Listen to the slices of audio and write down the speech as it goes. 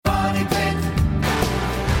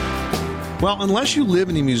Well, unless you live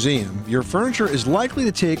in a museum, your furniture is likely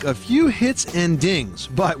to take a few hits and dings,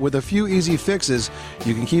 but with a few easy fixes,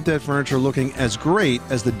 you can keep that furniture looking as great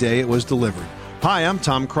as the day it was delivered. Hi, I'm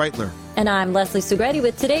Tom Kreitler. And I'm Leslie Sugretti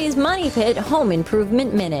with today's Money Pit Home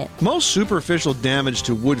Improvement Minute. Most superficial damage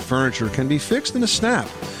to wood furniture can be fixed in a snap.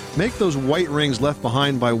 Make those white rings left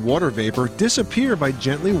behind by water vapor disappear by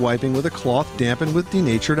gently wiping with a cloth dampened with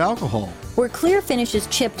denatured alcohol. Where clear finish is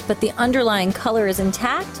chipped but the underlying color is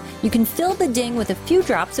intact, you can fill the ding with a few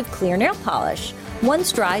drops of clear nail polish.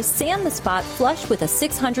 Once dry, sand the spot flush with a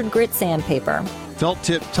 600 grit sandpaper. Felt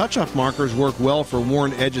tip touch-up markers work well for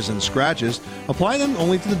worn edges and scratches. Apply them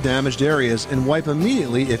only to the damaged areas and wipe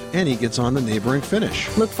immediately if any gets on the neighboring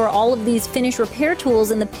finish. Look for all of these finish repair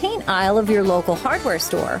tools in the paint aisle of your local hardware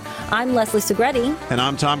store. I'm Leslie Sugretti. And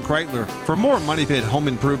I'm Tom Kreitler. For more Money Pit home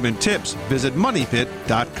improvement tips, visit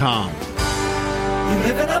MoneyPit.com. You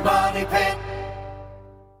live in a money pit.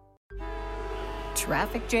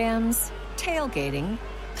 Traffic jams, tailgating,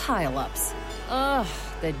 pile-ups. Ugh,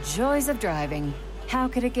 the joys of driving. How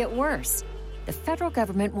could it get worse? The federal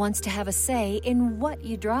government wants to have a say in what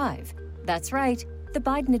you drive. That's right. The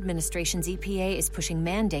Biden administration's EPA is pushing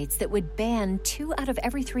mandates that would ban 2 out of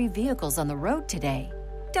every 3 vehicles on the road today.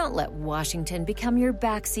 Don't let Washington become your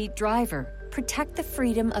backseat driver. Protect the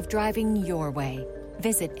freedom of driving your way.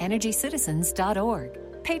 Visit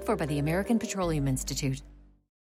EnergyCitizens.org. Paid for by the American Petroleum Institute.